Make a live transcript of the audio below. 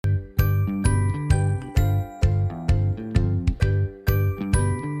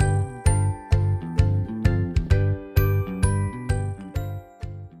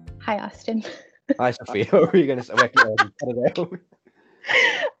Hi, Austin. Hi, Sophia. What were you gonna say? Wait, no, you cut it out.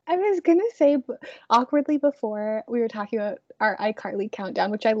 I was gonna say awkwardly before we were talking about our iCarly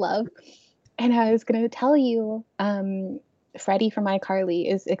countdown, which I love, and I was gonna tell you, Freddie from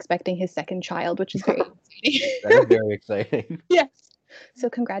iCarly is expecting his second child, which is very exciting. That is very exciting. Yes. So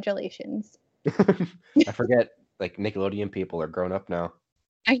congratulations. I forget, like, Nickelodeon people are grown up now.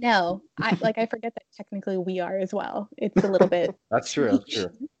 I know. I forget that technically we are as well. It's a little bit That's true. That's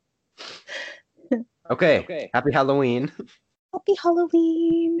strange. true. Okay. Happy Halloween. Happy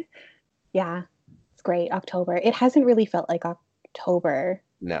Halloween. Yeah, it's great. October. It hasn't really felt like October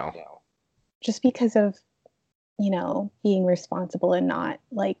No. just because of, being responsible and not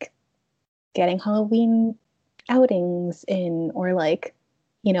like getting Halloween outings in, or like,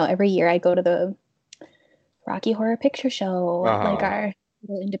 every year I go to the Rocky Horror Picture Show at like Uh-huh. our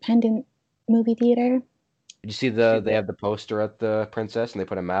little independent movie theater. Did you see they have the poster at the princess and they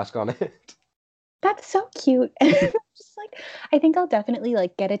put a mask on it? That's so cute. And I'm just like, I think I'll definitely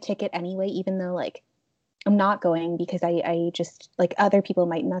like get a ticket anyway, even though like I'm not going because I just like other people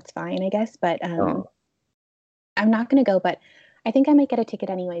might, and that's fine, I guess. But Oh, I'm not gonna go, but I think I might get a ticket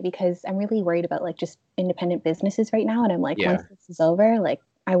anyway because I'm really worried about like just independent businesses right now. And I'm like, once yeah. this is over, like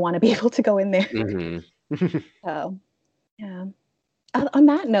I want to be able to go in there. hmm So yeah. On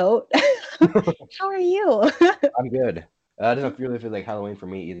that note, how are you? I'm good. It doesn't really feel like Halloween for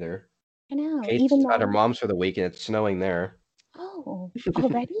me either. I know, even Kate's at her though, mom's for the week and it's snowing there. oh,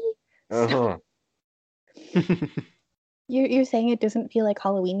 already? So Uh-huh. you're saying it doesn't feel like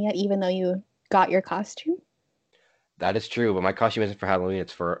Halloween yet, even though you got your costume? That is true, but my costume isn't for Halloween,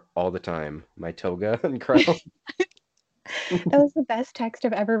 it's for all the time. My toga and crown. That was the best text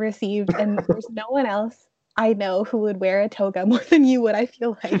I've ever received, and there's no one else I know who would wear a toga more than you would, I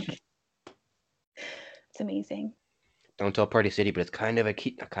feel like. It's amazing. Don't tell Party City, but it's kind of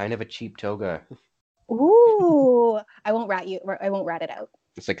a cheap toga. Ooh, I won't rat you. I won't rat it out.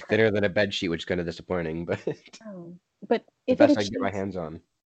 It's like thinner than a bed sheet, which is kind of disappointing, but Oh, but the if it best I can get my achieves, hands on.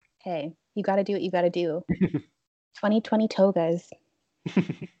 hey, you got to do what you got to do. 2020 togas.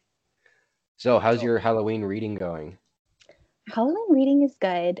 So, how's your Halloween reading going? Halloween reading is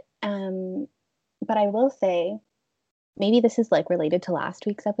good. But I will say, maybe this is like related to last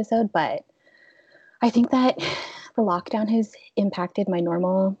week's episode, but I think that the lockdown has impacted my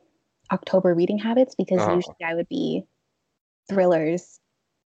normal October reading habits because Oh, usually I would be thrillers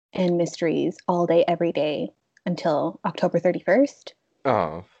and mysteries all day, every day until October 31st.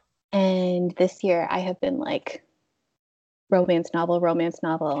 oh, And this year I have been like romance novel,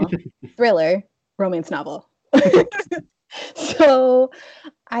 thriller, romance novel. So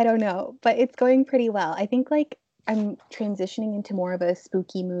I don't know, but it's going pretty well. I think like I'm transitioning into more of a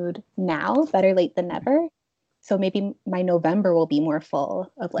spooky mood now, better late than never. So maybe my November will be more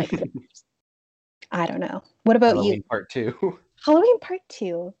full of like thrillers. I don't know. What about you? Halloween Part 2. Halloween part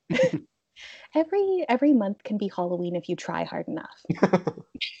 2. Every month can be Halloween if you try hard enough.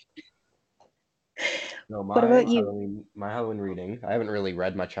 No, What about you? My Halloween reading. I haven't really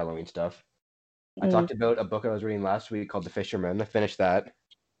read much Halloween stuff. I Mm. talked about a book I was reading last week called The Fisherman. I finished that.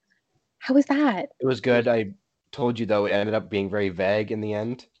 How was that? It was good. I told you though it ended up being very vague in the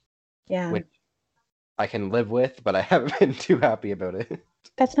end, Yeah, which I can live with, but I haven't been too happy about it.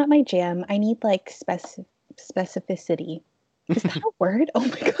 that's not my jam. I need like specificity. Is that a word? Oh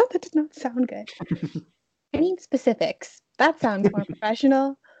my god, that does not sound good. I need specifics. That sounds more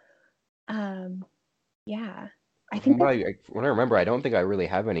professional. Um, yeah, I think that When I remember, I don't think I really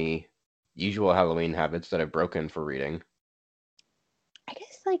have any usual Halloween habits that I've broken for reading. I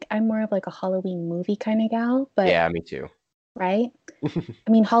guess like I'm more of like a Halloween movie kind of gal, but Yeah, me too. right? I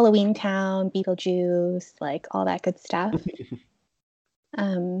mean, Halloween Town, Beetlejuice, like all that good stuff.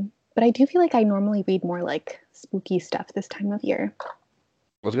 But I do feel like I normally read more like spooky stuff this time of year.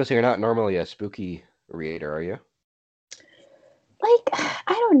 I was gonna say you're not normally a spooky reader, are you? Like,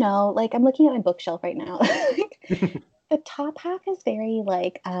 I don't know. Like, I'm looking at my bookshelf right now. Like, the top half is very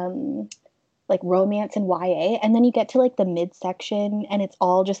like romance and YA, and then you get to like the midsection and it's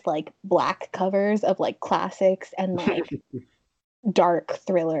all just like black covers of like classics and like dark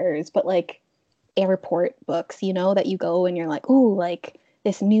thrillers, but like airport books, that you go and you're like, ooh, like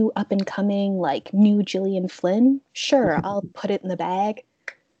this new up and coming, like new Gillian Flynn. Sure, I'll put it in the bag.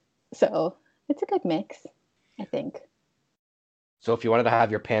 So it's a good mix, I think. So if you wanted to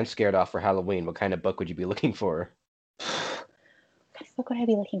have your pants scared off for Halloween, what kind of book would you be looking for? What kind of book would I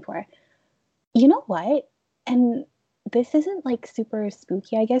be looking for? You know what? And this isn't like super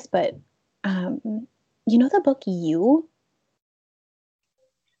spooky, I guess, but the book You?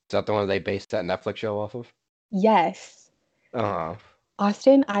 Is that the one they based that Netflix show off of? Yes. Oh.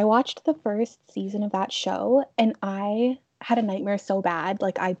 Austin, I watched the first season of that show and I had a nightmare so bad,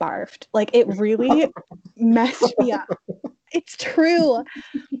 like I barfed. Like it really messed me up. It's true.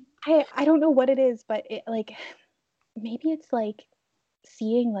 I don't know what it is, but it like maybe it's like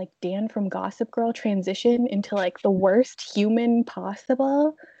seeing like Dan from Gossip Girl transition into like the worst human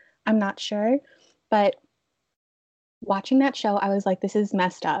possible. I'm not sure, but watching that show, I was like, this is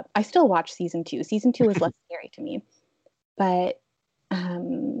messed up. I still watch season two. Season two is less scary to me, but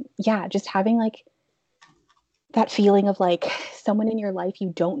yeah, just having like that feeling of like someone in your life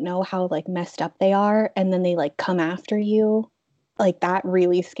you don't know how like messed up they are, and then they like come after you, like that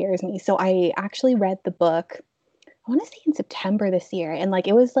really scares me. So I actually read the book, I want to say in September this year, and like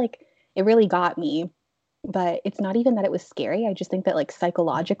it was like it really got me. But it's not even that it was scary. I just think that like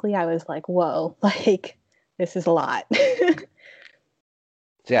psychologically, I was like, whoa, like this is a lot.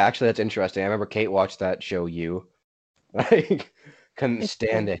 So yeah, actually, that's interesting. I remember Kate watched that show. You like couldn't It's so,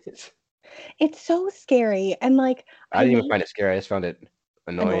 stand it. it's so scary, and like I I didn't even made find it scary. I just found it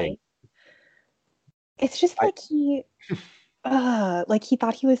annoying. annoying. It's just I like he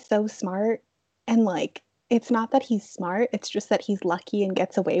thought he was so smart, and like it's not that he's smart, it's just that he's lucky and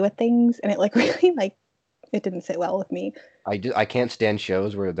gets away with things, and it like really like it didn't sit well with me. I can't stand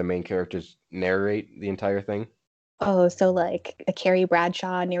shows where the main characters narrate the entire thing. Oh, so like a Carrie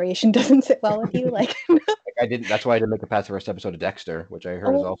Bradshaw narration doesn't sit well with you, like Like I didn't. That's why I didn't make it past the first episode of Dexter, which I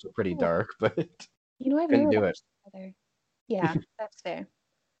heard is oh, also pretty dark, but I've couldn't never do it. watched the other. Yeah, that's fair.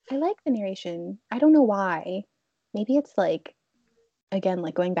 I like the narration. I don't know why. Maybe it's like again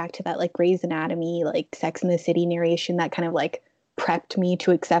like going back to that like Grey's Anatomy, like Sex in the City narration that kind of like prepped me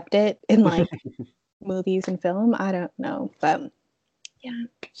to accept it in like movies and film. I don't know, but yeah,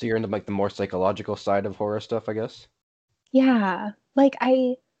 So you're into like the more psychological side of horror stuff, I guess. yeah. Like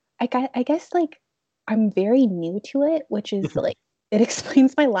I guess like I'm very new to it, which is like it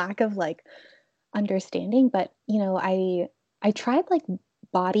explains my lack of like understanding. But I tried like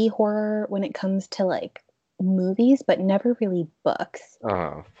body horror when it comes to like movies, but never really books.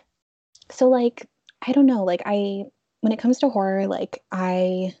 Oh, So like I don't know, like I when it comes to horror, like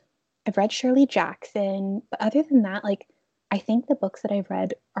I've read Shirley Jackson, but other than that, like I think the books that I've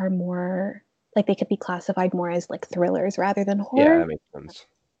read are more like they could be classified more as like thrillers rather than yeah, horror. that makes sense.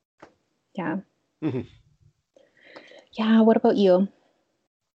 Yeah. Yeah, what about you?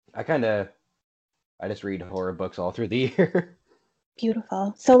 I kind of I just read horror books all through the year.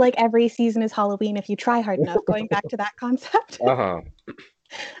 Beautiful. So like every season is Halloween if you try hard enough, going back to that concept. Uh-huh.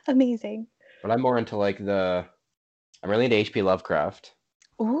 Amazing. But I'm more into I'm really into H.P. Lovecraft.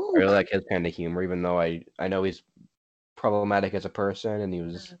 I Oh, really like his kind of humor, even though I know he's problematic as a person and he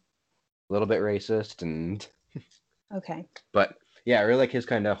was a little bit racist and okay. but yeah, I really like his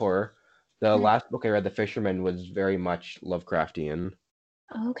kind of horror. The Nice. last book I read, The Fisherman, was very much Lovecraftian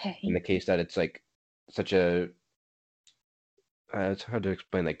in Okay. the case that it's like such a it's hard to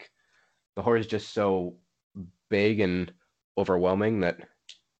explain. Like the horror is just so big and overwhelming that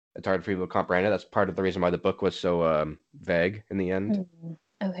it's hard for people to comprehend it. That's part of the reason why the book was so vague in the end. Mm,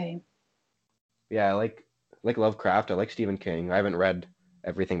 okay. Yeah, I like Lovecraft. I like Stephen King. I haven't read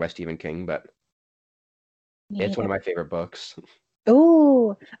everything by Stephen King, but Me it's one neither. of my favorite books.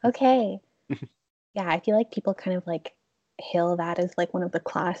 Oh, okay. Yeah, I feel like people kind of like hail that as like one of the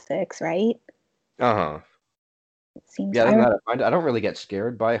classics, right? Uh-huh. It seems Yeah, other I than that, I don't really get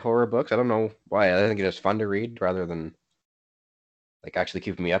scared by horror books. I don't know why. I think it's just fun to read rather than like actually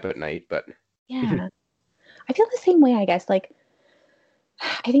keeping me up at night. But yeah. I feel the same way, I guess. Like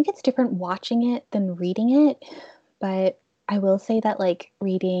I think it's different watching it than reading it, but I will say that like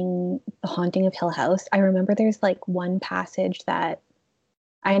reading The Haunting of Hill House, I remember there's like one passage that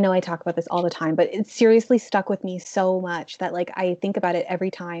I know I talk about this all the time, but it seriously stuck with me so much that like I think about it every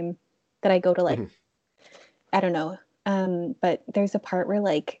time that I go to like I don't know. But there's a part where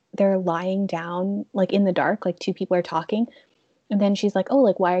like they're lying down like in the dark, like two people are talking, and then she's like, "Oh,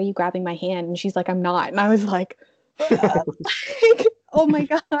 like why are you grabbing my hand?" And she's like, "I'm not." And I was like, like, "Oh my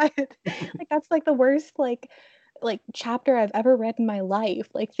god." Like that's like the worst like chapter I've ever read in my life.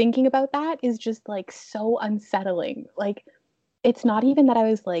 Like thinking about that is just like so unsettling. Like it's not even that I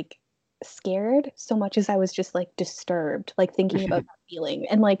was like scared so much as I was just like disturbed, like thinking about that feeling.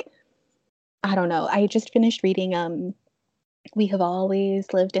 And like I don't know. I just finished reading We Have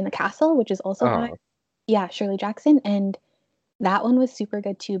Always Lived in the Castle, which is also by uh-huh. yeah, Shirley Jackson, and that one was super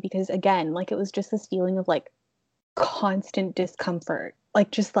good too because again, like it was just this feeling of like constant discomfort.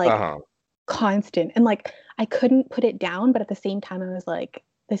 Like just like Uh-huh. constant. And like I couldn't put it down, but at the same time I was like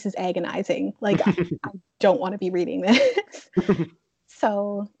this is agonizing. Like I don't want to be reading this.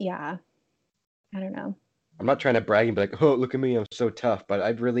 So, yeah, I don't know. I'm not trying to brag and be like, oh, look at me, I'm so tough, but I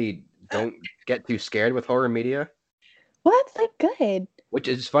really don't get too scared with horror media. Well, that's like good. Which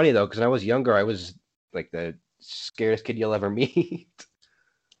is funny though, because when I was younger, I was like the scariest kid you'll ever meet.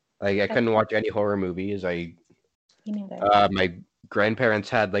 Like I That's couldn't watch any horror movies. I me neither. My grandparents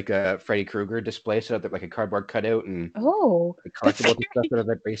had like a Freddy Krueger display set up, like a cardboard cutout and Oh, like, that's collectibles and stuff scary. out of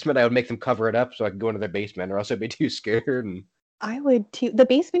their basement. I would make them cover it up so I could go into their basement, or else I'd be too scared. And I would too. The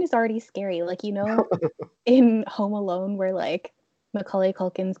basement is already scary. Like, in Home Alone where like Macaulay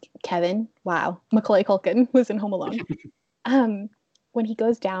Culkin's Kevin, wow, Macaulay Culkin was in Home Alone. Um, when he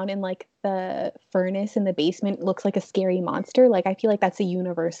goes down in like the furnace in the basement looks like a scary monster. Like I feel like that's a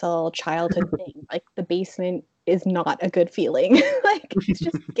universal childhood thing. Like the basement is not a good feeling. Like it's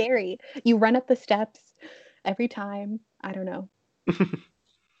just scary. You run up the steps every time. I don't know.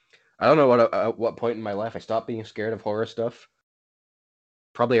 I don't know what point in my life I stopped being scared of horror stuff.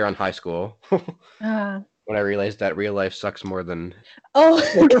 Probably around high school Uh, when I realized that real life sucks more than oh,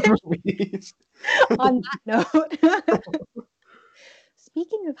 horror movies. on that note,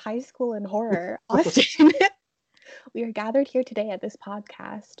 speaking of high school and horror, Austin, we are gathered here today at this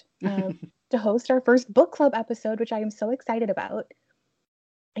podcast to host our first book club episode, which I am so excited about.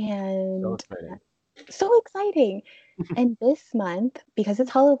 So And exciting. so exciting. And this month, because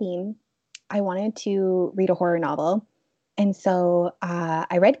it's Halloween, I wanted to read a horror novel. And so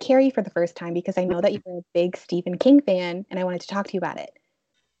I read Carrie for the first time because I know that you're a big Stephen King fan and I wanted to talk to you about it.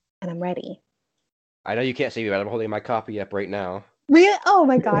 And I'm ready. I know you can't see me, but I'm holding my copy up right now. Really? Oh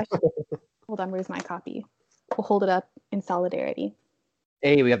my gosh. Hold on, where's my copy? We'll hold it up in solidarity.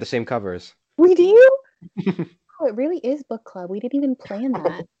 Hey, we have the same covers. We do? Oh, it really is book club. We didn't even plan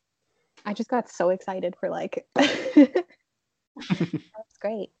that. I just got so excited for like that's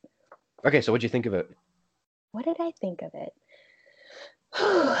great. Okay, so what'd you think of it? What did I think of it?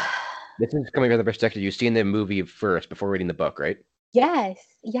 This is coming from the perspective you've seen the movie first before reading the book, right? Yes,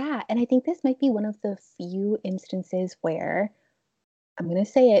 yeah. And I think this might be one of the few instances where I'm going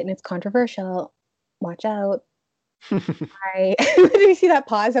to say it and it's controversial. Watch out. Did you see that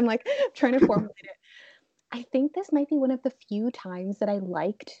pause? I'm like trying to formulate it. I think this might be one of the few times that I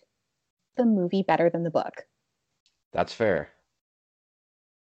liked the movie better than the book. That's fair.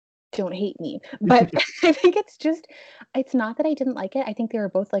 Don't hate me. But I think it's not that I didn't like it. I think they were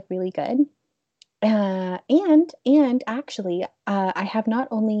both like really good. And actually, I have not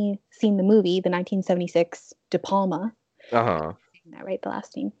only seen the movie, the 1976 De Palma. Uh-huh. That right, the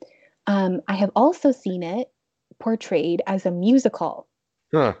last name. I have also seen it portrayed as a musical.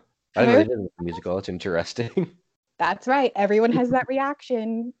 Huh. I didn't know they did a musical. It's interesting. That's right. Everyone has that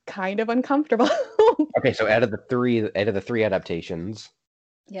reaction. Kind of uncomfortable. Okay, so out of the three adaptations,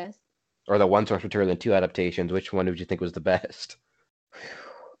 Yes. or the one source material and two adaptations, which one would you think was the best?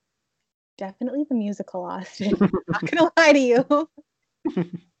 Definitely the musical, Austin. Not gonna lie to you.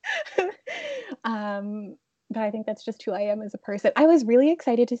 But I think that's just who I am as a person. I was really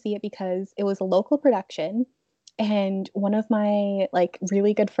excited to see it because it was a local production, and one of my like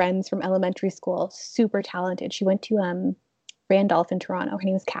really good friends from elementary school, super talented. She went to Randolph in Toronto. Her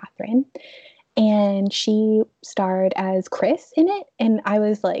name was Catherine, and she starred as Chris in it, and I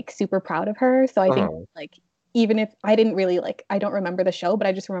was like super proud of her. So I think Uh-huh. like even if I didn't really like I don't remember the show, but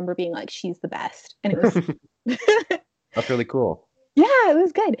I just remember being like she's the best. And it was That's really cool. yeah, it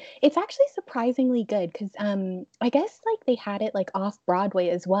was good. It's actually surprisingly good cuz I guess like they had it like off Broadway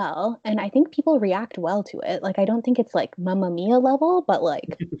as well, and I think people react well to it. Like I don't think it's like Mamma Mia level, but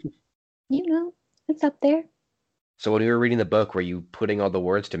like it's up there. So when you were reading the book, were you putting all the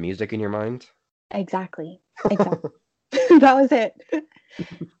words to music in your mind? Exactly. Exactly. That was it.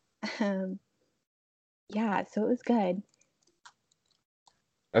 Um yeah, so it was good.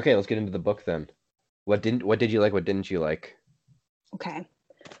 Okay, let's get into the book then. What did you like? What didn't you like? Okay.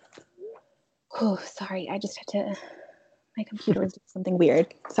 Oh, sorry. I just had to. My computer was doing something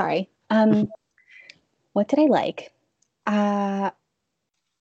weird. Sorry. What did I like? Uh,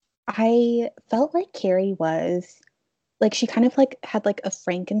 I felt like Carrie was like she kind of like had like a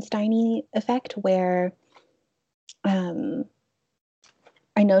Frankenstein-y effect where um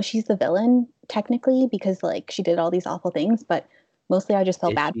I know she's the villain technically because like she did all these awful things, but mostly I just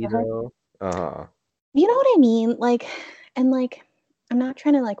felt Is bad she for her. though? Uh-huh. You know what I mean? Like, and like, I'm not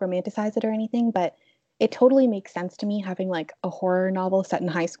trying to like romanticize it or anything, but it totally makes sense to me having like a horror novel set in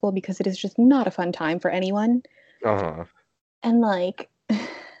high school because it is just not a fun time for anyone. Uh-huh. And like,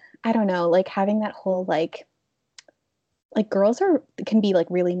 I don't know, like having that whole like girls are can be like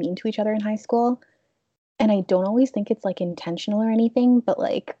really mean to each other in high school. And I don't always think it's like intentional or anything, but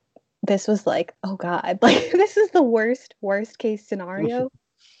like this was like, oh God, like this is the worst case scenario.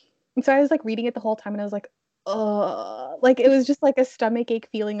 And so I was like reading it the whole time and I was like, like it was just like a stomach ache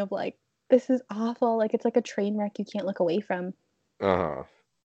feeling of like this is awful. Like it's like a train wreck you can't look away from. Uh-huh.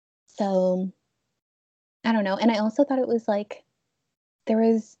 So I don't know. And I also thought it was like there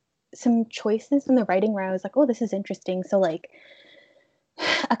was some choices in the writing where I was like, oh, this is interesting. So like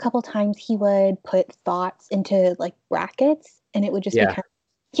a couple times he would put thoughts into like brackets and it would just be Yeah. kind of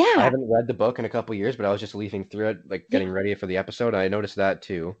I yeah, haven't read the book in a couple years, but I was just leafing through it, like yeah, getting ready for the episode, and I noticed that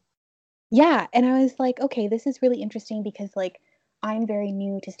too. yeah. And I was like, okay, this is really interesting because like I'm very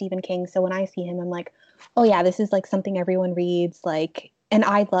new to Stephen King. So when I see him, I'm like, oh yeah, this is like something everyone reads, like and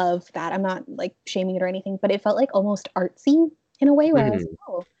I love that. I'm not like shaming it or anything, but it felt like almost artsy in a way where I was Hmm. like,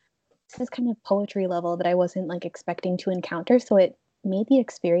 oh, this is kind of poetry level that I wasn't like expecting to encounter. So it made the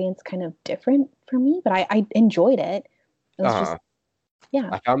experience kind of different for me, but I enjoyed it. It was just Uh-huh. yeah.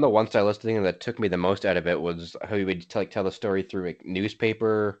 I found the one stylistic thing that took me the most out of it was how he would tell the story through like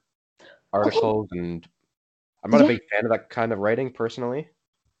newspaper Okay, articles, and I'm not a yeah. big fan of that kind of writing personally.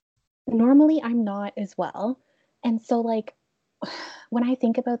 Normally I'm not as well. And so like when I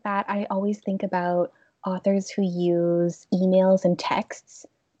think about that, I always think about authors who use emails and texts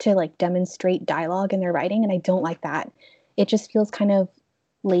to like demonstrate dialogue in their writing and I don't like that. It just feels kind of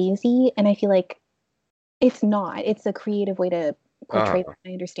lazy and I feel like it's not. It's a creative way to portray Uh-huh. that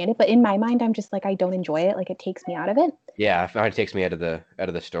I understand it, but in my mind I'm just like I don't enjoy it. Like it takes me out of it. Yeah, I found it takes me out of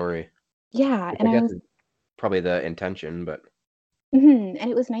the story, Yeah, which I and I guess was is probably the intention, but and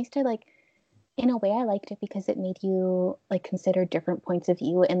it was nice to like in a way I liked it because it made you like consider different points of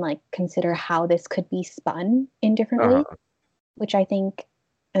view and like consider how this could be spun in different ways, uh-huh. which I think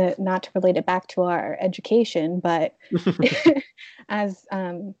not to relate it back to our education, but as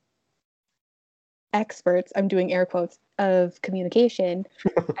experts, I'm doing air quotes of communication,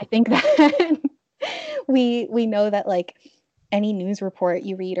 I think that we know that like any news report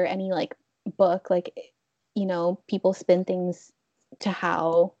you read or any like book, like people spin things to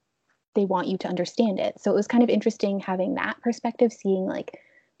how they want you to understand it. So it was kind of interesting having that perspective, seeing like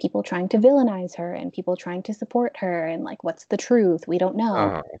people trying to villainize her and people trying to support her and like what's the truth? We don't know.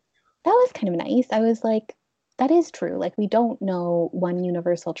 Uh-huh. That was kind of nice. I was like, that is true. Like we don't know one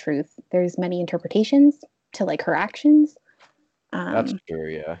universal truth. There's many interpretations to like her actions. That's Um, true,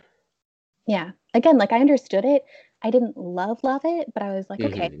 yeah. yeah. Again, like I understood it. I didn't love it, but I was like,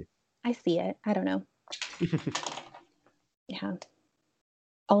 okay, Hmm. I see it. I don't know. Yeah.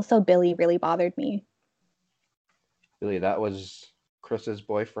 Also, Billy really bothered me. Really, that was Chris's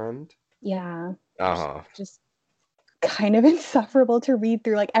boyfriend? Yeah. Uh-huh. Just kind of insufferable to read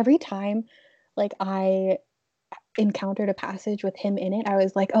through. Like every time like I encountered a passage with him in it, I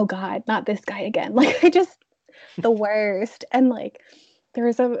was like, oh God, not this guy again. Like I just the worst. And like there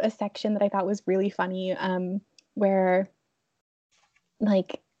was a section that I thought was really funny, where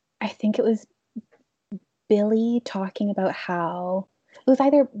like I think it was Billy talking about how it was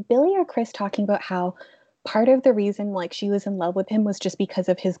either Billy or Chris talking about how part of the reason like she was in love with him was just because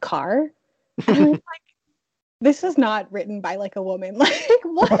of his car. And I was like, this is not written by like a woman. Like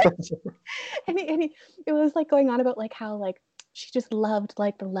what? It was like going on about like how like she just loved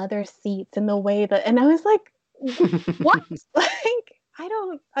like the leather seats and the way that and I was like what like I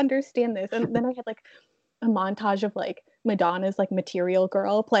don't understand this and then I had like a montage of like Madonna's like Material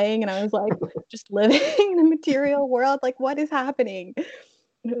Girl playing and I was like just living in a material world like what is happening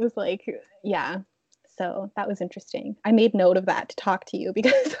and it was like yeah so that was interesting. I made note of that to talk to you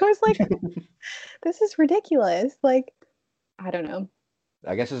because I was like this is ridiculous like I don't know.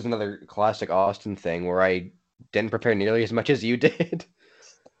 I guess it's another classic Austin thing where I didn't prepare nearly as much as you did.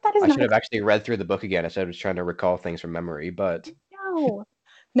 That is I not should a have actually read through the book again instead of just trying to recall things from memory, but no.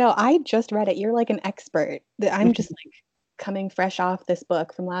 No, I just read it. You're like an expert. I'm just like coming fresh off this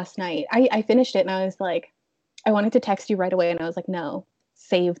book from last night. I finished it and I was like, I wanted to text you right away and I was like, no,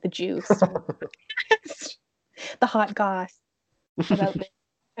 save the juice. The hot goss about this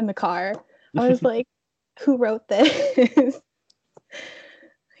in the car. I was like, who wrote this?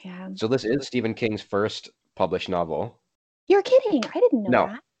 Yeah. so this is Stephen King's first published novel. You're kidding. I didn't know No,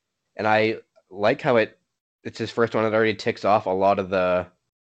 that. and I like how it's his first one that already ticks off a lot of the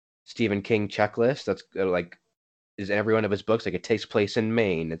Stephen King checklist. That's like is in every one of his books. Like it takes place in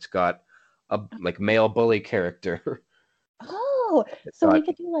Maine. It's got a like male bully character. Oh, It's so we got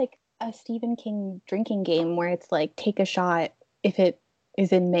could do like a Stephen King drinking game where it's like take a shot if it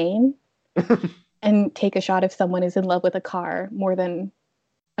is in Maine and take a shot if someone is in love with a car more than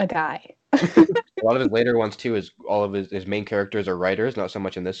a guy. a lot of his later ones too. Is all of his main characters are writers, not so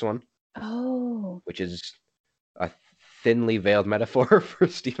much in this one, Oh, which is a thinly veiled metaphor for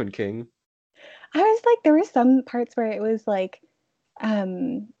Stephen King. I was like, there were some parts where it was like,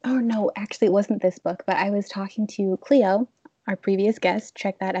 Oh no, actually it wasn't this book, but I was talking to Cleo, our previous guest.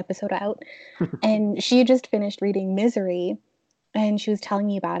 Check that episode out. And she just finished reading Misery, and she was telling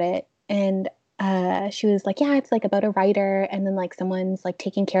me about it. And she was like, yeah, it's like about a writer, and then like someone's like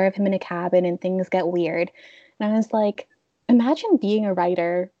taking care of him in a cabin and things get weird. And I was like, imagine being a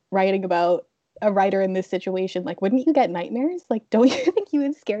writer writing about a writer in this situation. Like, wouldn't you get nightmares? Like, don't you think you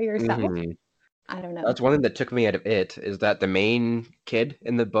would scare yourself? Hmm. I don't know. That's one thing that took me out of it is that the main kid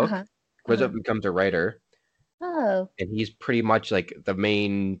in the book Uh-huh. grows up Uh-huh. and becomes a writer, Oh, and he's pretty much like the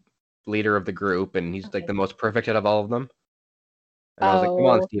main leader of the group, and he's like okay. the most perfect out of all of them. And I was like, come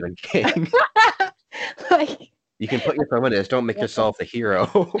on, Oh. Stephen King. Like, You can put your thumb in this. Don't make well, yourself the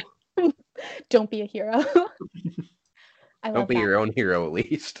hero. don't be a hero. I Don't love be that. your own hero, at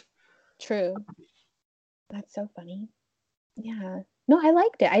least. True. That's so funny. Yeah. No, I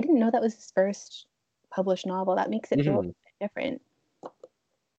liked it. I didn't know that was his first published novel. That makes it feel a Hmm. bit different.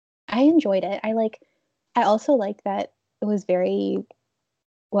 I enjoyed it. I also like that it was very,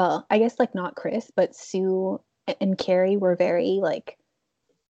 well, I guess like not Chris, but Sue and Carrie were very like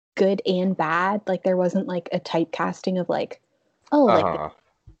good and bad. Like there wasn't like a typecasting of like, oh, like Uh-huh.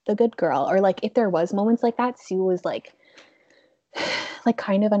 the good girl. Or like if there was moments like that, Sue was like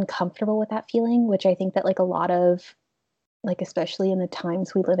kind of uncomfortable with that feeling, which I think that like a lot of like especially in the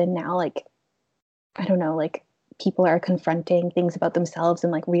times we live in now, like I don't know, like people are confronting things about themselves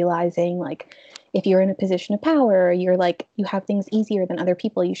and like realizing like if you're in a position of power, you're like you have things easier than other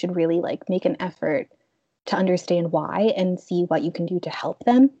people, you should really like make an effort to understand why and see what you can do to help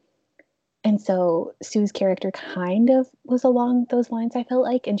them. And so Sue's character kind of was along those lines, I felt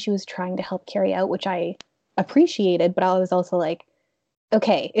like, and she was trying to help carry out, which I appreciated, but I was also like,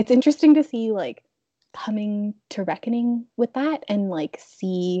 okay, it's interesting to see like coming to reckoning with that and like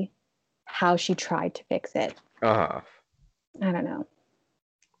see how she tried to fix it. Uh-huh. I don't know.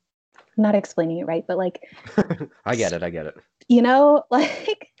 I'm not explaining it right, but like, I get it. I get it.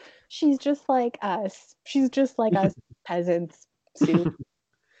 like she's just like us. She's just like us peasants, Sue.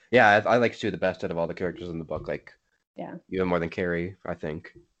 Yeah, I like Sue the best out of all the characters in the book. Like Yeah. even more than Carrie, I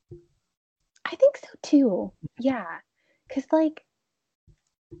think. I think so too. Yeah. Cause like,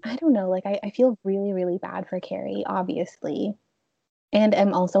 I don't know, like I feel really, really bad for Carrie, obviously. And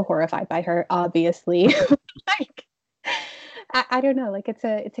am also horrified by her, obviously. Like I don't know, like it's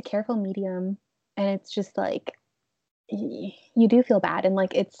a careful medium and it's just like you do feel bad and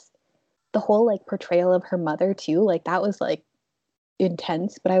like it's the whole like portrayal of her mother too, like that was like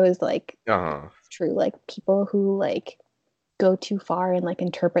intense, but I was like Uh-huh. it's true, like people who like go too far and like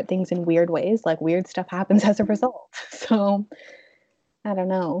interpret things in weird ways, like weird stuff happens as a result. So I don't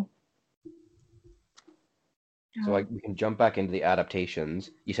know. So Yeah. like we can jump back into the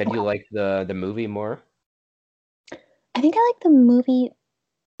adaptations. You said you Okay. liked the movie more. I think I like the movie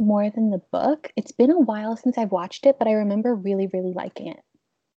more than the book. It's been a while since I've watched it, but I remember really, really liking it.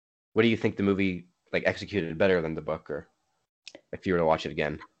 What do you think the movie like executed better than the book, or if you were to watch it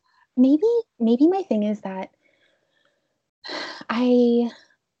again? Maybe maybe my thing is that I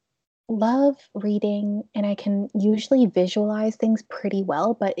love reading and I can usually visualize things pretty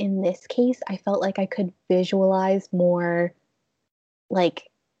well, but in this case, I felt like I could visualize more like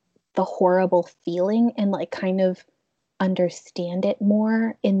the horrible feeling and like kind of understand it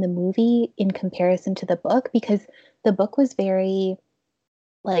more in the movie in comparison to the book because the book was very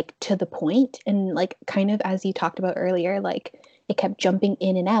like to the point and like kind of as you talked about earlier, like it kept jumping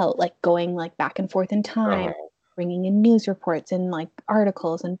in and out, like going like back and forth in time, Uh-huh. bringing in news reports and like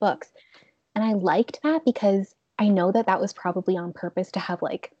articles and books. And I liked that because I know that that was probably on purpose to have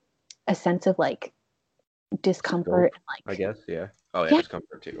like a sense of like discomfort Scope, and I like guess. Yeah. Oh yeah, yeah,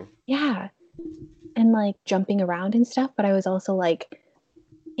 discomfort too. yeah, and like jumping around and stuff, but I was also like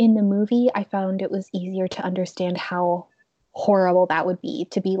in the movie I found it was easier to understand how horrible that would be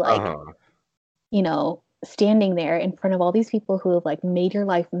to be like, Uh-huh. standing there in front of all these people who have like made your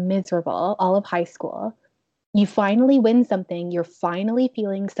life miserable all of high school. You finally win something, you're finally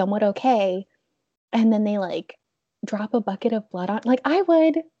feeling somewhat okay, and then they like drop a bucket of blood on, like I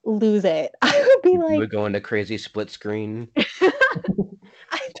would lose it. I would be You like would go into crazy split screen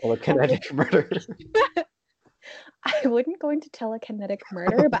I would telekinetic murder. I wouldn't go into telekinetic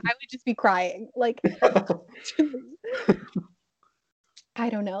murder, but I would just be crying. Like I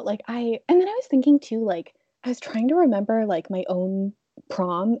don't know. Like and then I was thinking too, like I was trying to remember like my own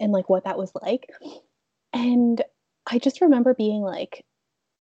prom and like what that was like. And I just remember being like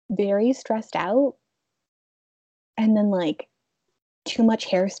very stressed out and then like too much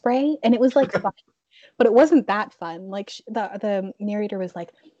hairspray. And it was like fun, but it wasn't that fun. Like the narrator was like,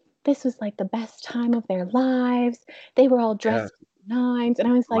 this was like the best time of their lives. They were all Yeah. dressed. nines, and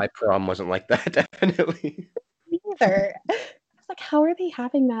I was like, My prom wasn't like that, definitely. neither. I was like, how are they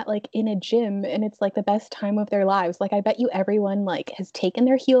having that like in a gym and it's like the best time of their lives? Like, I bet you everyone like has taken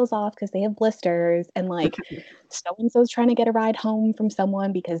their heels off because they have blisters, and like so and so's trying to get a ride home from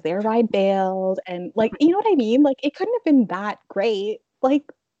someone because their ride bailed, and like, you know what I mean? Like, it couldn't have been that great.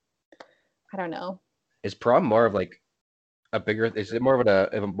 Like, I don't know. Is prom more of like a bigger? Is it more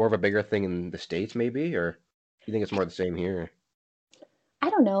of a bigger thing in the States, maybe, or you think it's more the same here? I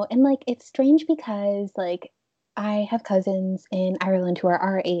don't know. And like it's strange because like I have cousins in Ireland who are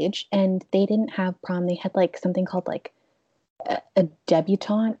our age and they didn't have prom. They had like something called like a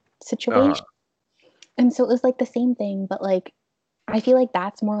debutante Uh-huh. situation. And so it was like the same thing, but like I feel like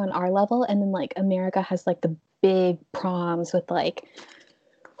that's more on our level. And then like America has like the big proms with like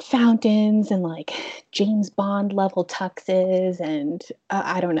fountains and like James Bond level tuxes and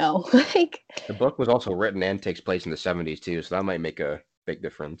I don't know. Like The book was also written and takes place in the 70s too, so that might make a big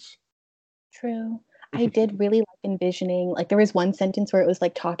difference. true. I did really like envisioning, like, there was one sentence where it was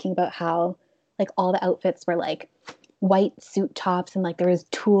like talking about how, like, all the outfits were like white suit tops and like there was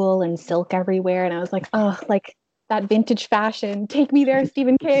tulle and silk everywhere. And I was like, oh, like that vintage fashion. Take me there,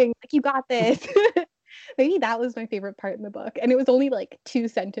 Stephen King. Like, you got this. Maybe that was my favorite part in the book. And it was only like two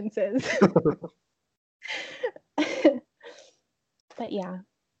sentences. But yeah.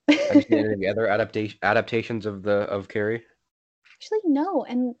 Have you seen any of the other adaptations of Carrie? Actually, no.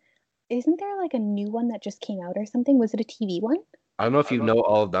 And isn't there like a new one that just came out or something? Was it a TV one? I don't know if you know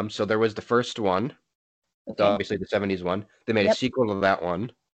all of them. So there was the first one, Okay. obviously the 70s one. They made a Yep. sequel to that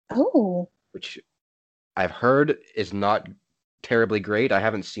one, Oh, which I've heard is not terribly great. I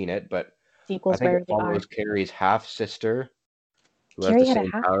haven't seen it, but I sequels think it rarely are. follows Carrie's half sister who has the Carrie had a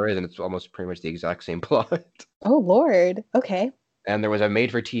same half. powers, and it's almost pretty much the exact same plot. Oh, Lord. Okay. And there was a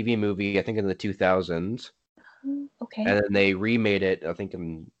made-for-TV movie, I think in the 2000s, Okay. and then they remade it, I think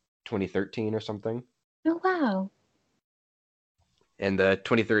in 2013 or something. Oh, wow. And the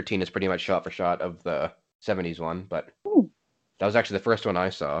 2013 is pretty much shot for shot of the 70s one, but Hmm. that was actually the first one I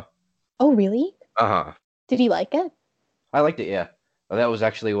saw. Oh, really? Uh-huh. Did you like it? I liked it, yeah. Well, that was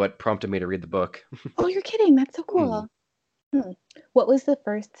actually what prompted me to read the book. Oh, you're kidding. That's so Hmm. cool. Hmm. What was the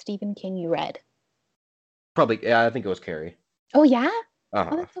first Stephen King you read? Probably, yeah, I think it was Carrie. Oh, yeah? Oh,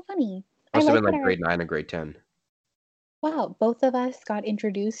 Uh-huh. that's so funny. I Must have been like that like our, grade 9 or grade 10. wow, both of us got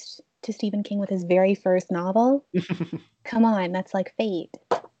introduced to Stephen King with his very first novel. Come on, that's like fate.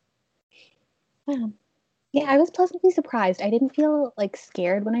 Wow. Yeah, I was pleasantly surprised. I didn't feel like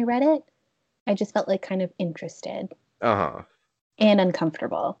scared when I read it. I just felt like kind of interested Uh-huh. and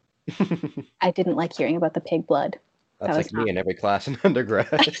uncomfortable. I didn't like hearing about the pig blood. That That's was like me in every class in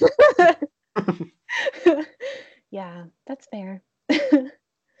undergrad. not. Yeah, that's fair.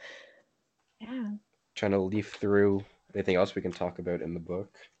 Yeah. Trying to leaf through anything else we can talk about in the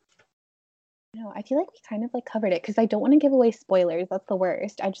book. No, I feel like we kind of like covered it because I don't want to give away spoilers. That's the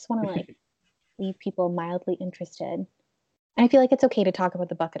worst. I just want to like leave people mildly interested. And I feel like it's okay to talk about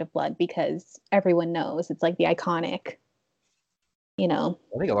the bucket of blood because everyone knows it's like the iconic, you know.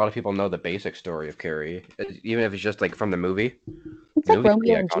 I think a lot of people know the basic story of Carrie, even if it's just like from the movie. It's The like movie's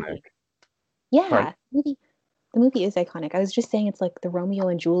pretty Romeo and iconic. Juliet. Pardon? Yeah, the movie is iconic. I was just saying it's like the Romeo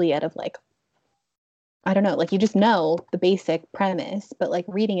and Juliet of like, I don't know, like you just know the basic premise, but like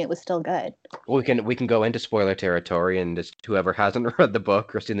reading it was still good. Well, we can go into spoiler territory, and just whoever hasn't read the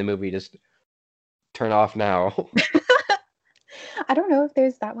book or seen the movie, just turn off now. I don't know if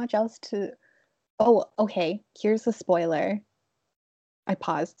there's that much else to. Oh, okay. Here's the spoiler. I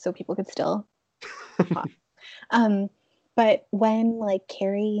paused so people could still pause. Um, but when like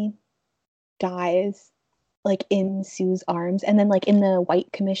Carrie dies, like in Sue's arms, and then like in the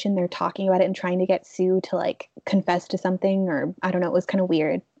White Commission, they're talking about it and trying to get Sue to like confess to something, or I don't know. It was kind of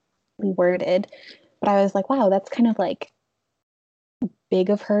weirdly worded, but I was like, wow, that's kind of like big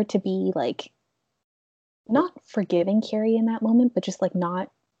of her to be like not forgiving Carrie in that moment, but just like not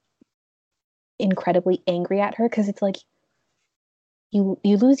incredibly angry at her because it's like you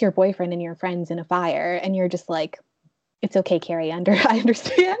lose your boyfriend and your friends in a fire, and you're just like, it's okay, Carrie. I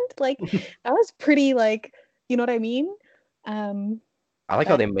understand. Like that was pretty like, you know what I mean? Um, I like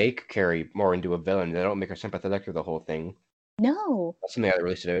how but they make Carrie more into a villain. They don't make her sympathetic through the whole thing. no. That's something that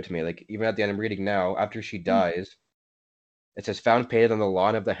really stood out to me. Like even at the end, I'm reading now. After she Mm, dies, it says found painted on the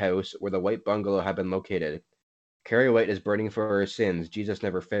lawn of the house where the white bungalow had been located. Carrie White is burning for her sins. Jesus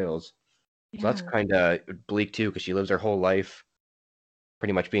never fails. So that's yeah. kind of bleak too, because she lives her whole life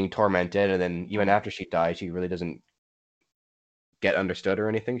pretty much being tormented, and then even Yeah. after she dies, she really doesn't get understood or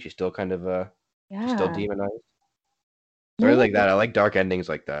anything. She's still Yeah. demonized. So I really No, like that. I like dark endings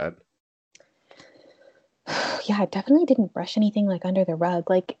like that. Oh yeah, it definitely didn't brush anything like under the rug.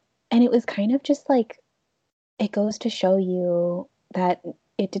 Like, and it was kind of just like it goes to show you that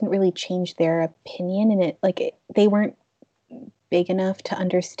it didn't really change their opinion, and they weren't big enough to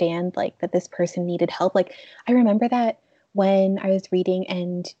understand like that this person needed help. Like I remember that when I was reading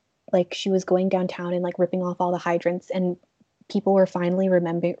and like she was going downtown and like ripping off all the hydrants and people were finally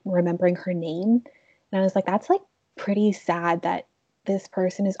remembering her name. And I was like, that's like pretty sad that this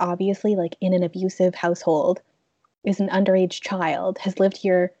person is obviously like in an abusive household, is an underage child, has lived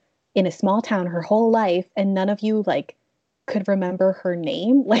here in a small town her whole life, and none of you like could remember her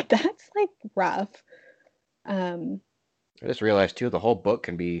name. Like that's like rough. Um, I just realized too, the whole book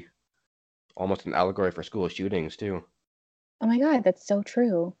can be almost an allegory for school shootings too, oh my God, that's so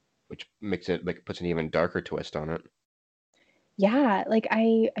true. which makes it like puts an even darker twist on it. Yeah, like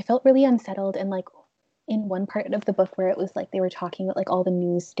I felt really unsettled and like in one part of the book where it was like they were talking about like all the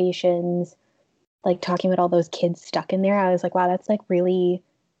news stations, like talking about all those kids stuck in there. I was like, wow, that's like really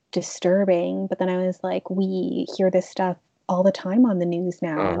disturbing. But then I was like, we hear this stuff all the time on the news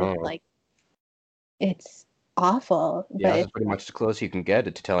now, and Uh-huh. it's awful. Yeah, But this is it's pretty much as close you can get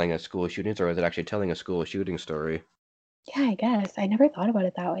to telling a school shootings, or is it actually telling a school shooting story? yeah, I guess I never thought about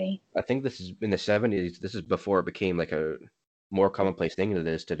it that way. I think this is in the 70s. This is before it became like a more commonplace thing than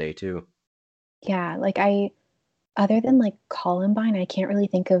it is today too. Yeah, like I other than like Columbine, I can't really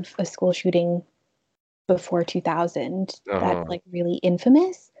think of a school shooting before 2000 that's Uh-huh. like really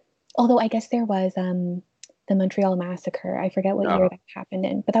infamous. Although I guess there was the Montreal massacre. I forget what year Uh-huh. that happened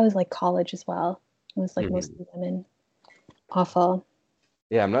in, but that was like college as well. It was like Hmm. mostly women. Awful.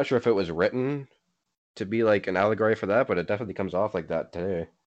 Yeah, I'm not sure if it was written to be like an allegory for that, but it definitely comes off like that today.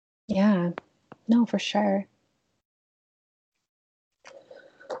 Yeah. No, for sure.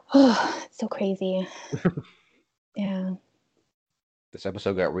 Oh, it's so crazy. Yeah. This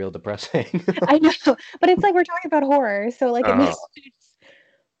episode got real depressing. I know, but it's like we're talking about horror, so like it Uh-huh. makes sense.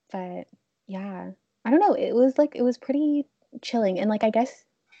 But yeah. I don't know. It was pretty chilling and like I guess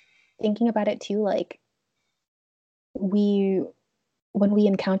thinking about it too, like we when we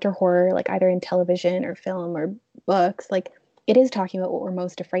encounter horror, like either in television or film or books, like it is talking about what we're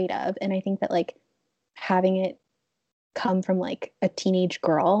most afraid of. And I think that like having it come from like a teenage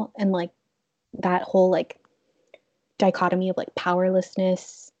girl and like that whole like dichotomy of like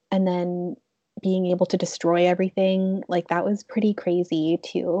powerlessness and then being able to destroy everything, like that was pretty crazy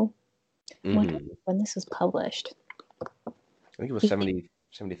too. I wonder Hmm. when this was published. I think it was Do you think? 70,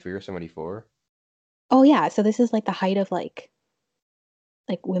 73 or 74. Oh yeah, so this is like the height of like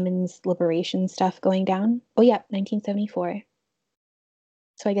women's liberation stuff going down. Oh yeah, 1974.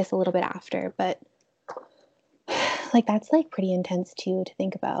 So I guess a little bit after, but like that's like pretty intense too to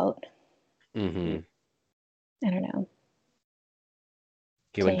think about. Hmm. I don't know.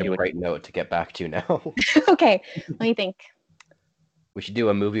 Okay, we need a Dang. bright note to get back to now. Okay, let me think. We should do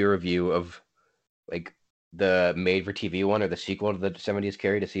a movie review of like the made for TV one or the sequel to the 70s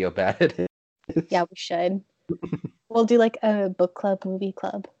Carrie to see how bad it is. Yeah, we should. We'll do like a book club, movie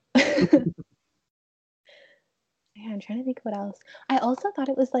club. Yeah, I'm trying to think what else. I also thought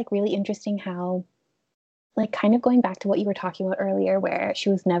it was like really interesting how, like, kind of going back to what you were talking about earlier, where she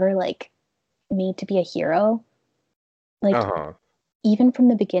was never like made to be a hero. Like, Uh-huh. even from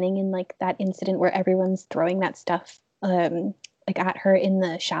the beginning in like that incident where everyone's throwing that stuff like at her in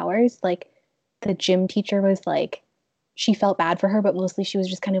the showers, like the gym teacher was like she felt bad for her, but mostly she was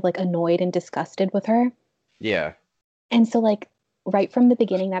just kind of like annoyed and disgusted with her. Yeah. And so like right from the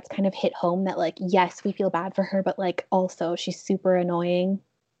beginning that's kind of hit home that like yes, we feel bad for her, but like also she's super annoying.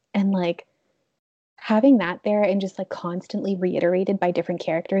 And like having that there and just like constantly reiterated by different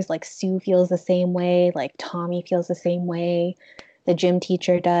characters, like Sue feels the same way, like Tommy feels the same way, the gym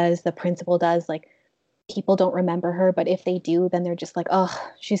teacher does, the principal does, like people don't remember her, but if they do then they're just like,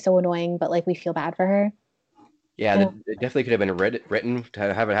 oh, she's so annoying, but like we feel bad for her. Yeah, And it definitely could have been written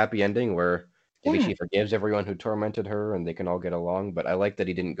to have a happy ending where maybe yeah, she forgives everyone who tormented her and they can all get along, but I like that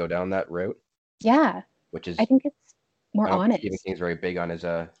he didn't go down that route, yeah, which I is think it's more I don't think Stephen honest. King's very big on his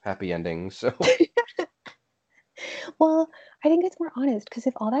happy endings. So Well, I think it's more honest because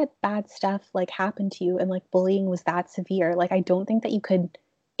if all that bad stuff like happened to you and like bullying was that severe, like I don't think that you could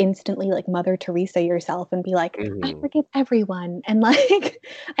instantly like Mother Teresa yourself and be like, I mhm. forgive everyone. And like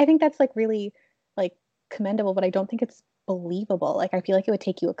I think that's like really like commendable, but I don't think it's believable. Like I feel like it would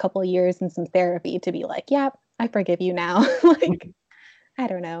take you a couple of years and some therapy to be like, yeah, I forgive you now. Like I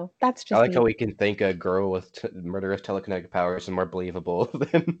don't know. That's I just like me. how we can think a girl with murderous telekinetic powers is more believable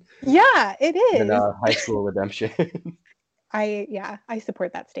Yeah, it than is. high school redemption. I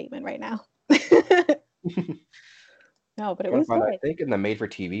support that statement right now. No, but it Trying to was find, I good. think in the made for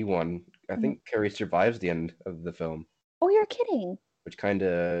TV one, I think Carrie survives the end of the film, Oh, you're kidding. which kind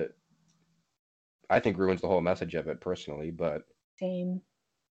of I think ruins the whole message of it personally. But Same.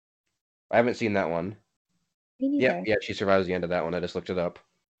 I haven't seen that one. Me Yeah, neither. yeah, she survives the end of that one. I just looked it up.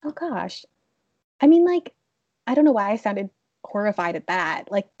 Oh gosh. I mean, like, I don't know why I sounded horrified at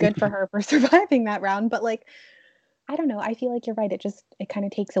that. Like, good for her for surviving that round, but like, I don't know. I feel like you're right. It kind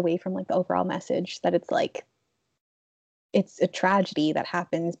of takes away from like the overall message that it's like it's a tragedy that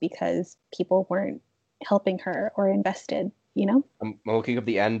happens because people weren't helping her or invested, you know? I'm looking up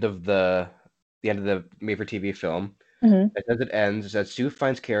the end of the made-for-TV film. Mm-hmm. As it ends, it says Sue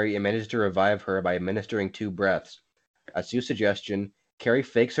finds Carrie and manages to revive her by administering 2 breaths. At Sue's suggestion, Carrie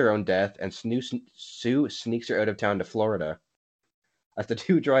fakes her own death, and Sue sneaks her out of town to Florida. As the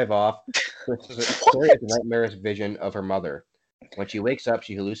two drive off, Carrie has a nightmarish vision of her mother. When she wakes up,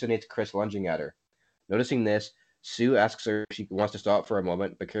 she hallucinates Chris lunging at her. Noticing this, Sue asks her if she wants to stop for a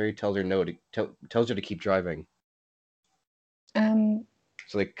moment, but Carrie tells her no. Tells her to keep driving. Um,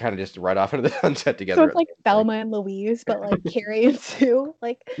 So they kind of just ride off into the sunset so together. it's like Thelma and Louise, but like Carrie and Sue.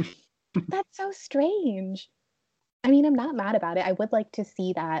 Like, that's so strange. I mean, I'm not mad about it. I would like to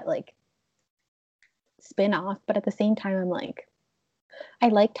see that like spin off, but at the same time, I'm like, I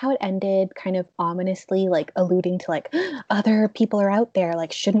liked how it ended kind of ominously, like alluding to like other people are out there.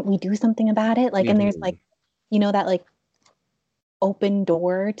 Like, shouldn't we do something about it? Like, and there's like, that like open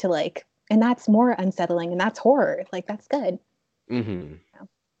door to like, and that's more unsettling and that's horror. Like, that's good. Mm-hmm. So,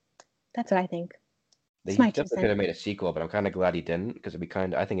 that's what I think. They It's my two definitely could cents. have made a sequel, but I'm kind of glad he didn't because I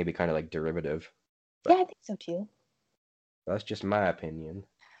think it'd be kind of like derivative. Yeah, But I think so too. that's just my opinion.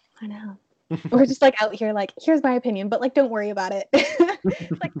 I know. We're just like out here, like, here's my opinion, but like, don't worry about it.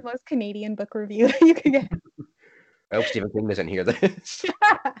 It's like the most Canadian book review you could get. I hope Stephen King doesn't hear this.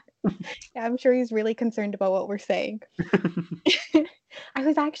 Yeah, I'm sure he's really concerned about what we're saying. I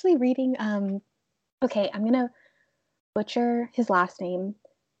was actually reading, okay, I'm gonna butcher his last name,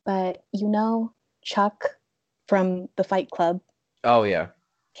 but Chuck from the Fight Club. Oh yeah,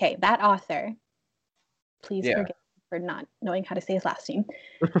 Okay, that author, please yeah. forgive me for not knowing how to say his last name.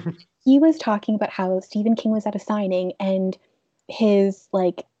 He was talking about how Stephen King was at a signing and his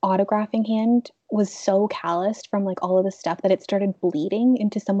like autographing hand was so calloused from like all of the stuff that it started bleeding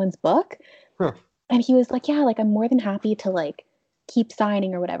into someone's book. Huh. And he was like, yeah, like I'm more than happy to like keep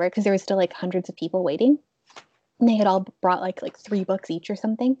signing or whatever because there was still like hundreds of people waiting. And they had all brought like 3 books each or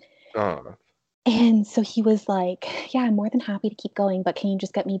something. Oh. And so he was like, yeah, I'm more than happy to keep going, but can you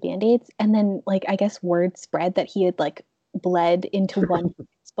just get me band-aids? And then like I guess word spread that he had like bled into one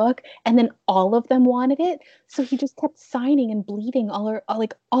book and then all of them wanted it. So he just kept signing and bleeding all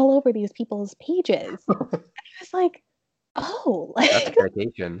over these people's pages. I was like, oh, That's like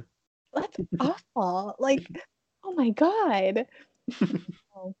dedication. that's awful. Like, oh my God.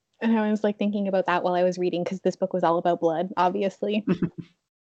 Oh. And I was like thinking about that while I was reading because this book was all about blood, obviously.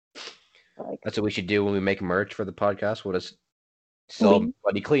 Like, That's what we should do when we make merch for the podcast. We'll just sell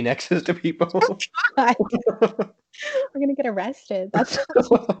bloody Kleenexes to people. God. We're gonna get arrested. That's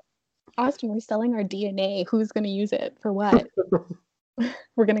Austin. We're selling our DNA. Who's gonna use it for what?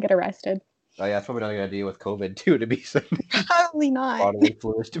 We're gonna get arrested. Oh yeah, that's probably not a good idea with COVID too, to be sending Probably not. bodily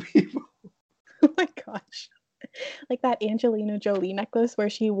fluids to people. Oh my gosh. Like that Angelina Jolie necklace where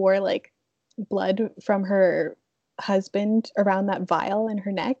she wore like blood from her husband around that vial in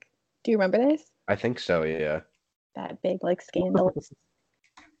her neck. Do you remember this? I think so, yeah. That big like scandalous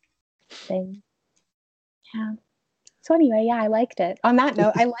thing. Yeah. So anyway, yeah, I liked it. On that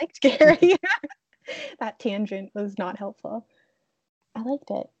note, I liked Gary. That tangent was not helpful. I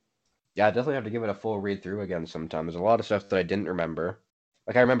liked it. Yeah, I definitely have to give it a full read through again sometime. There's a lot of stuff that I didn't remember.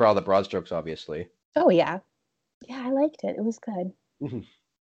 Like I remember all the broad strokes, obviously. Oh yeah. Yeah, I liked it. It was good. So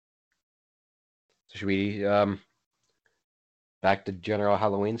should we back to general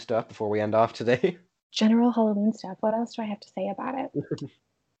Halloween stuff before we end off today? General Halloween stuff. What else do I have to say about it?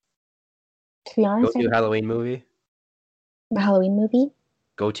 To be honest, Go-to Halloween movie? The Halloween movie?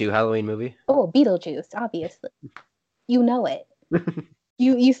 Go-to Halloween movie? Oh, Beetlejuice, obviously. You know it.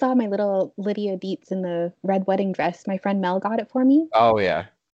 You saw my little Lydia Dietz in the red wedding dress. My friend Mel got it for me. Oh yeah.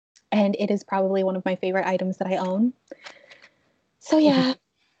 And it is probably one of my favorite items that I own. So yeah,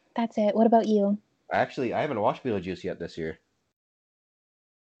 that's it. What about you? Actually, I haven't watched Beetlejuice yet this year.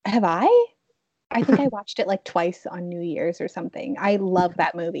 Have I? I think I watched it like twice on New Year's or something. I love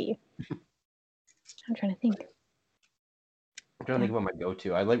that movie. I'm trying to think. I'm trying to think about my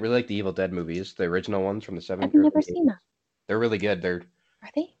go-to. I really like the Evil Dead movies, the original ones from the 70s. I've never seen them. They're really good. Are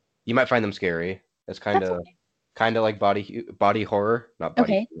they? You might find them scary. It's kind of like body horror, not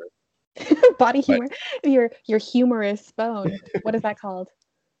body humor. Body humor. Your humorous bone. What is that called?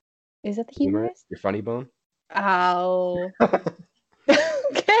 Is it the humorist? Your funny bone. Oh.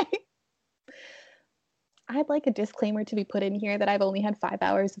 Okay. I'd like a disclaimer to be put in here that I've only had 5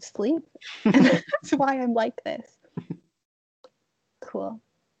 hours of sleep, and that's why I'm like this. Cool.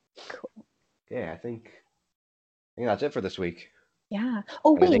 Cool. Yeah, I think that's it for this week. Yeah.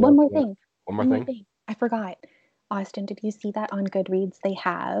 Oh, wait, Anything one else more you got? thing. One more One more thing? thing. I forgot. Austin, did you see that on Goodreads? They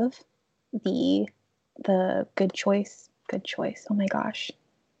have the Good Choice. Good Choice. Oh my gosh.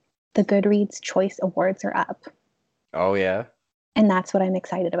 The Goodreads Choice Awards are up. Oh yeah. And that's what I'm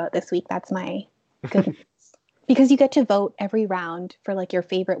excited about this week. That's my Goodreads. Because you get to vote every round for like your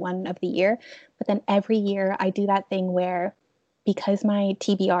favorite one of the year. But then every year I do that thing where because my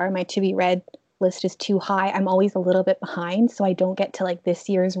TBR, my to be read list is too high, I'm always a little bit behind. So I don't get to like this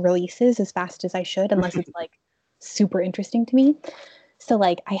year's releases as fast as I should unless it's like super interesting to me. So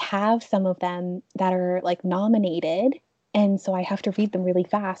like I have some of them that are like nominated, and so I have to read them really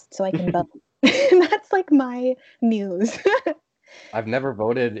fast so I can vote. That's like my news. I've never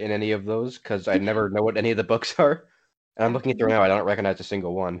voted in any of those because I never know what any of the books are. And I'm looking through now. I don't recognize a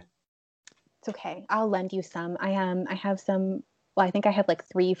single one. It's okay. I'll lend you some. I have some. Well, I think I have like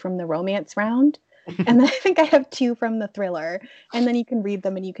 3 from the romance round, and then I think I have 2 from the thriller. And then you can read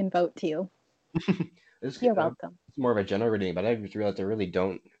them and you can vote too. You're welcome. It's more of a general reading, but I just realized I really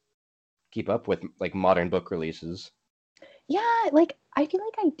don't keep up with like modern book releases. Yeah, like I feel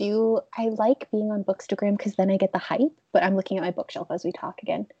like I do. I like being on Bookstagram because then I get the hype. But I'm looking at my bookshelf as we talk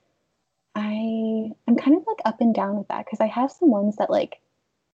again. I'm kind of like up and down with that because I have some ones that like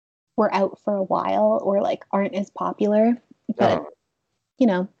were out for a while or like aren't as popular. But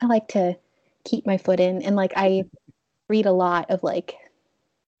Oh, I like to keep my foot in, and like I read a lot of like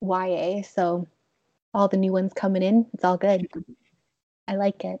YA, so all the new ones coming in, it's all good. I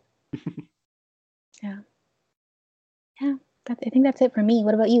like it. Yeah. Yeah. I think that's it for me.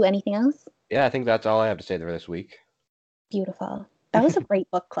 What about you? Anything else? yeah, I think that's all I have to say for this week. Beautiful. That was a great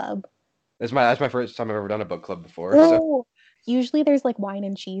book club. That's my first time I've ever done a book club before, so Oh, usually there's like wine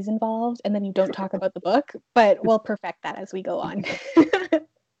and cheese involved, and then you don't talk about the book, but we'll perfect that as we go on.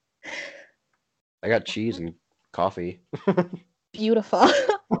 I got cheese and coffee. Beautiful.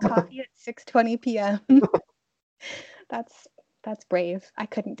 Coffee at 6:20 p.m. That's that's brave. I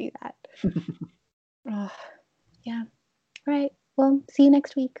couldn't do that. Oh, yeah. All right. Well, see you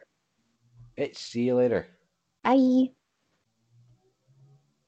next week. Hey, see you later. Bye.